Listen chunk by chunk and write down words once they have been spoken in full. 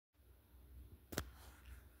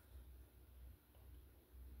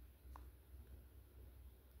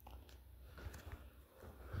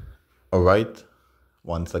All right.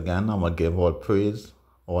 Once again, I'm going to give all praise,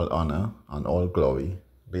 all honor, and all glory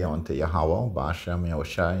be unto Yahweh, Bashem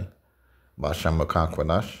Yahushai, Bashem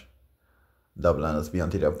Makakwadash. Double honors be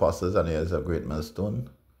unto the apostles and heirs of great millstone.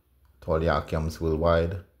 To all the Akiams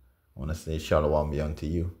worldwide, I want to say shalom be unto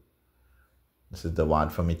you. This is the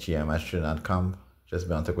word from ECMS Trinidad Camp. Just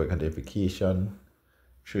be unto quick identification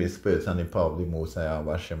through His Spirit and the power of the Most High,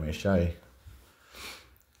 Bashem Yahushai.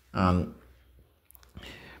 And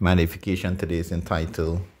my edification today is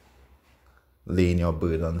entitled Laying Your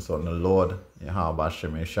Burdens on the Lord, Yahweh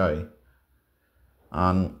Bashem Yahushai.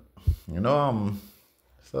 And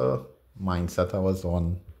so mindset I was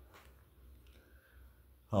on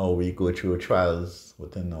how we go through trials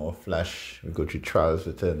within our flesh, we go through trials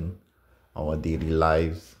within our daily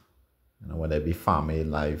lives, whether it be family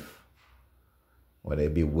life, whether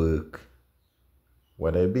it be work,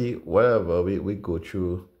 whether it be whatever, we go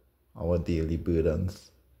through our daily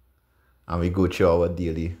burdens and we go through our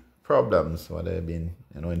daily problems, whether it be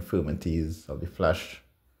infirmities of the flesh.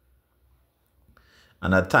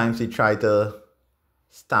 And at times we try to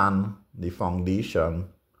stand the foundation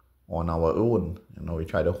on our own. We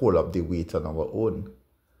try to hold up the weight on our own.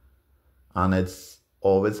 And it's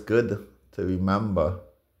always good to remember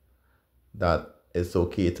that it's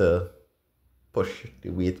okay to push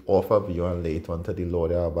the weight off of you and lay it onto the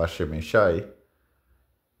Lord Bashem Yahushai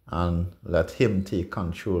and let Him take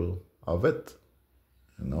control of it.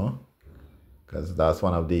 Because that's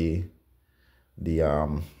one of the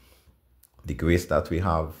grace that we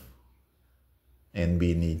have in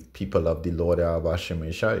being the people of the Lord Bashem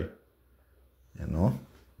Yahushai.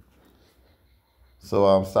 So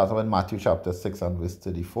I'm starting with Matthew chapter 6 and verse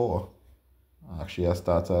 34. Actually, I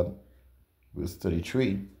started verse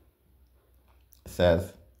 33. It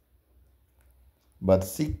says, "But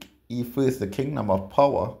seek ye first the kingdom of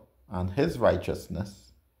power and His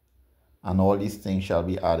righteousness, and all these things shall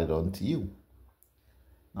be added unto you."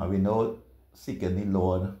 Now we know seeking the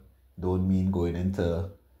Lord don't mean going into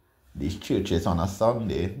these churches on a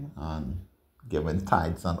Sunday and giving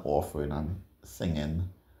tithes and offering and singing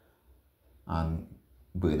and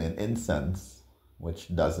burning incense,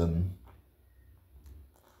 which doesn't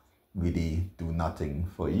really do nothing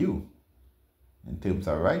for you in terms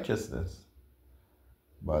of righteousness.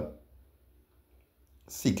 But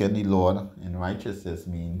seeking the Lord in righteousness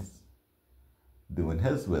means doing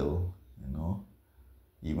His will,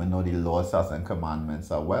 Even though the laws and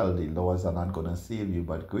commandments are the laws are not going to save you,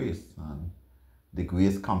 but grace. And the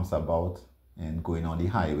grace comes about in going on the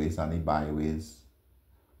highways and the byways,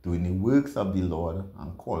 doing the works of the Lord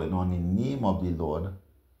and calling on the name of the Lord,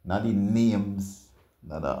 not the names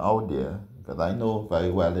that are out there. Because I know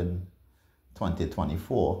very well in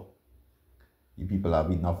 2024, you people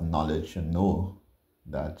have enough knowledge to know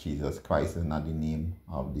that Jesus Christ is not the name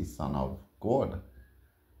of the Son of God.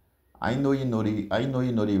 I know you know the right, I know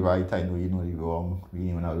you know the wrong. We don't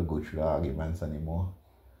even have to go through the arguments anymore.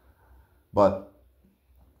 But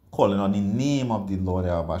calling on the name of the Lord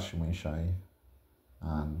Bashem Yahushai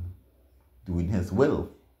and doing His will,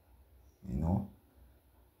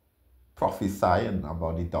 prophesying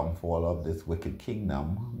about the downfall of this wicked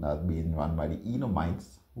kingdom that's being run by the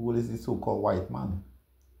Edomites. Who is the so-called white man?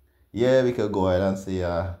 Yeah, we could go ahead and say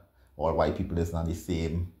all white people is not the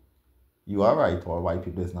same. You are right, all white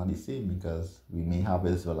people is not the same, because we may have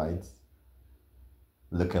Israelites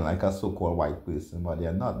looking like a so-called white person, but they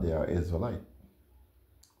are not, they are Israelite.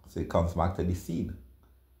 So it comes back to the seed.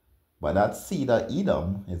 But that seed of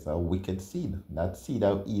Edom is a wicked seed. That seed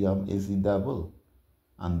of Edom is the devil.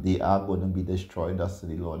 And they are going to be destroyed, thus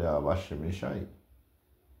the Lord Bashem Yahushai.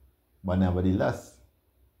 But nevertheless,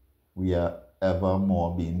 we are ever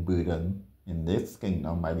more being burdened in this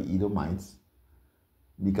kingdom by the Edomites,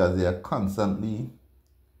 because they are constantly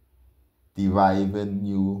deriving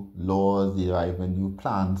new laws, deriving new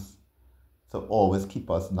plans to always keep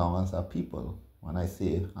us down as a people. When I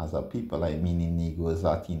say as a people, I mean the Negroes,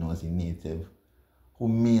 Latinos, the Native, who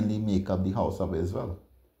mainly make up the house of Israel.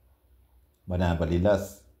 But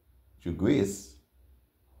nevertheless, through grace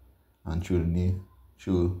and through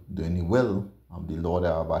doing the will of the Lord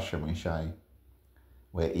Bashem Yahushai,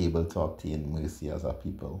 we're able to obtain mercy as a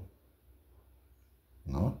people.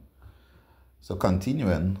 So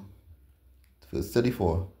continuing, verse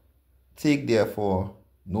 34, "Take therefore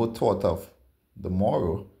no thought of the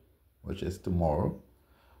morrow," which is tomorrow,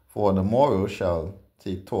 "for the morrow shall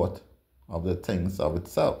take thought of the things of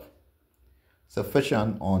itself.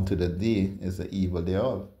 Sufficient unto the day is the evil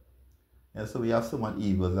thereof." And so we have so much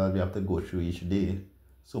evils that we have to go through each day,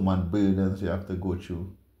 so much burdens we have to go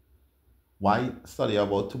through. Why study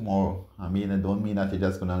about tomorrow? I mean, it don't mean that you're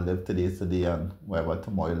just gonna live today and whatever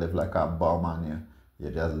tomorrow you live like a bum and you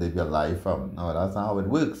just live your life. No, that's not how it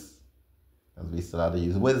works. Because we still have to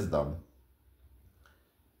use wisdom.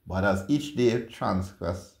 But as each day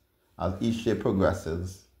transgress, as each day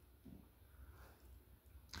progresses,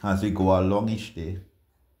 as we go along each day,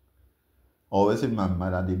 always remember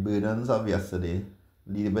that the burdens of yesterday,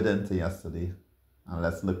 leave it into yesterday, and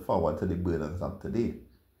let's look forward to the burdens of today.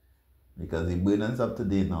 Because the burdens of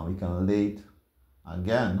today now, we can lay it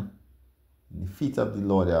again in the feet of the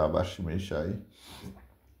Lord Yahweh Shemeshai.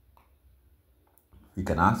 We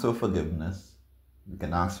can ask for forgiveness, we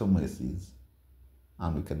can ask for mercies,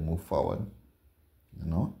 and we can move forward.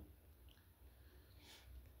 You know?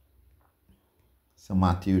 So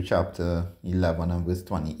Matthew chapter 11 and verse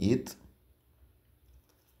 28.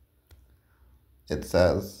 It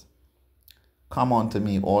says, "Come unto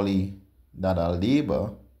me, all ye that are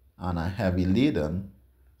labor and are heavy laden,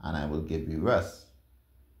 and I will give you rest."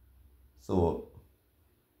 So,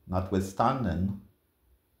 notwithstanding,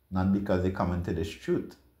 not because they come into this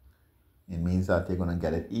truth, it means that you're going to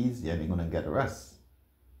get it easy and you're going to get rest.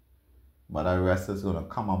 But that rest is going to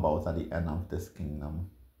come about at the end of this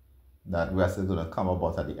kingdom. That rest is going to come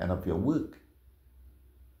about at the end of your work.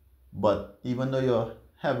 But even though you're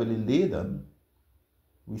heavily laden,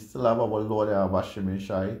 we still have our Lord Yahweh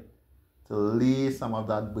Shemeshai to lay some of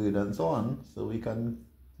that burdens on so we can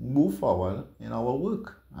move forward in our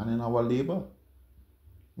work and in our labor.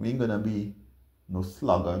 We ain't going to be no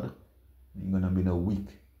sluggard. We ain't going to be no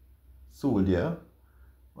weak soldier.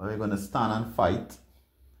 But we're going to stand and fight.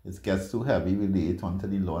 It gets too heavy, we lay it onto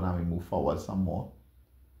the Lord and we move forward some more.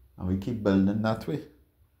 And we keep building that way.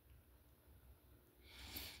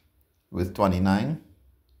 Verse 29,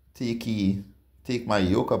 take my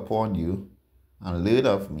yoke upon you, and learn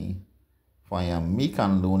of me, for I am meek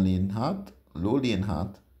and lowly in heart,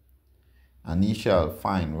 and ye shall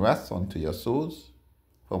find rest unto your souls.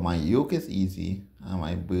 For my yoke is easy, and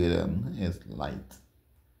my burden is light.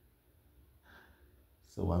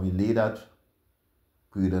 So when we lay that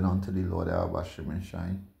burden unto the Lord Yahweh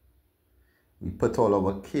Shemeshai, we put all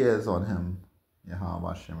our cares on him,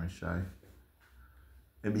 Yahweh Shemeshai.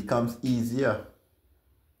 It becomes easier.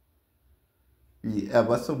 We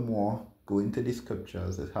ever so more go into the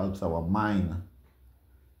scriptures. It helps our mind.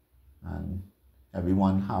 And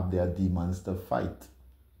everyone have their demons to fight.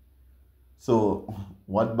 So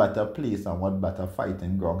what better place and what better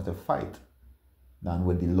fighting ground to fight than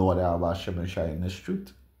with the Lord Yahweh Shemeshai in the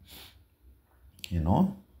truth? You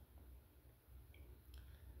know?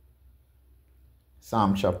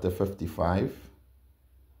 Psalm chapter 55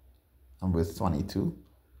 and verse 22.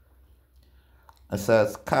 It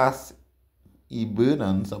says, "Cast ye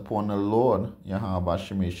burdens upon the Lord, Yahweh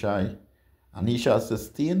Shemeshai, and he shall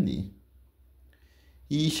sustain thee.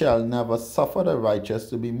 He shall never suffer the righteous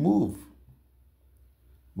to be moved,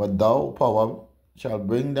 but thou, power, shall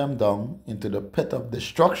bring them down into the pit of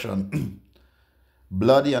destruction.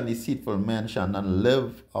 Bloody and deceitful men shall not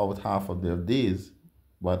live out half of their days,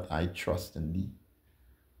 but I trust in thee."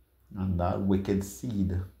 And that wicked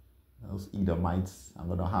seed, those Edomites, are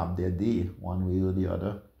going to have their day, one way or the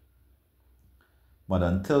other. But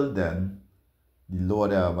until then, the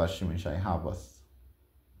Lord Yahweh Shemeshai have us.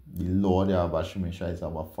 The Lord Yahweh Shemeshai is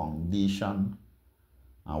our foundation,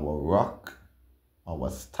 our rock, our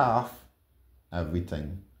staff,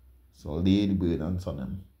 everything. So lay the burdens on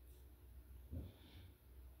him.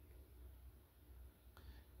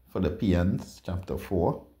 Philippians chapter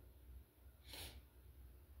 4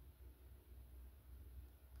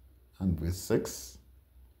 and verse 6.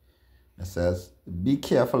 It says, "Be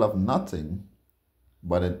careful of nothing,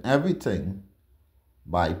 but in everything,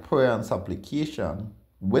 by prayer and supplication,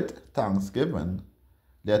 with thanksgiving,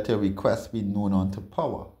 let your requests be known unto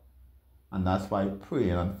power." And that's why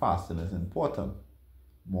praying and fasting is important.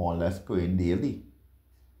 More or less praying daily.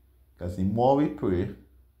 Because the more we pray,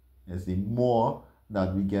 is the more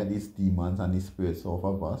that we get these demons and these spirits off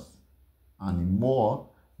of us. And the more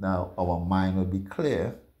that our mind will be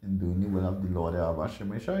clear in doing the will of the Lord Yahweh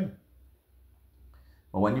Shemeshai.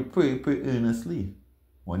 But when you pray, pray earnestly.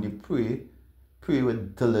 When you pray, pray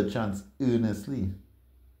with diligence, earnestly.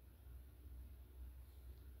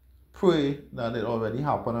 Pray that it already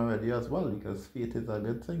happened already as well, because faith is a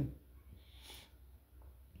good thing.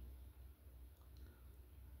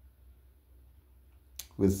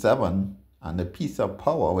 Verse 7, "And the peace of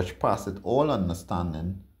power which passeth all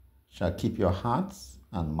understanding shall keep your hearts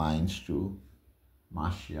and minds through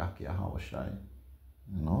Mashiach Yahushai."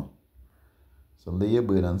 You know? So lay your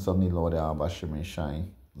burdens on the Lord Yahweh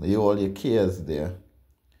Shemeshai. Lay all your cares there.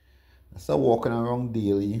 So walking around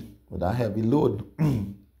daily with a heavy load.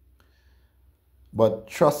 But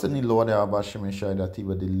trust in the Lord Yahweh Shemeshai that He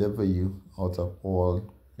will deliver you out of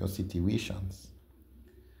all your situations.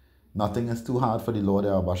 Nothing is too hard for the Lord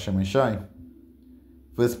Yahweh Shemeshai.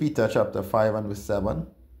 1 Peter chapter 5 and verse 7.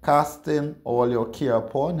 Casting all your care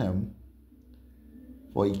upon Him,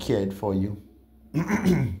 for He cared for you.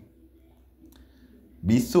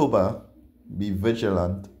 Be sober, be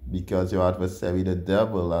vigilant, because your adversary the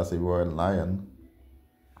devil, as a roaring lion,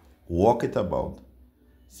 walketh about,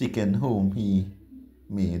 seeking whom he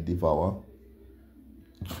may devour.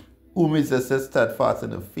 Whom is steadfast in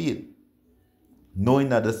the faith, knowing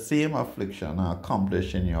that the same affliction are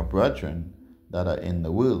accomplished in your brethren that are in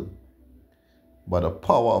the world. But the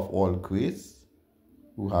power of all grace,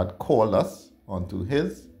 who had called us unto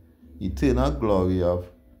His eternal glory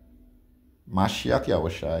of Mashiach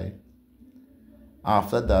Yahushai,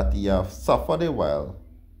 after that ye have suffered a while,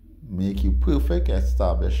 make you perfect,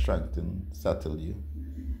 establish, strengthen, settle you.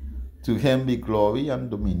 To Him be glory and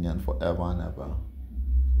dominion forever and ever.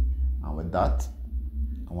 And with that,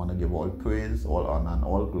 I want to give all praise, all honor, and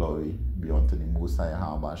all glory be unto the Most High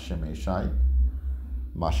Yahweh Shemeshai,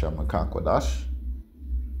 Masha Makakodash.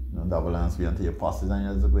 Double hands be unto your apostles and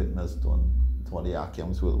as a witness to all the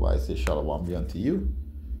Akiams worldwide. Say Shalom be unto you.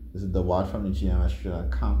 This is the word from the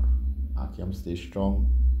GMS camp. Akiam, stay strong.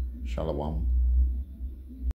 Shalom.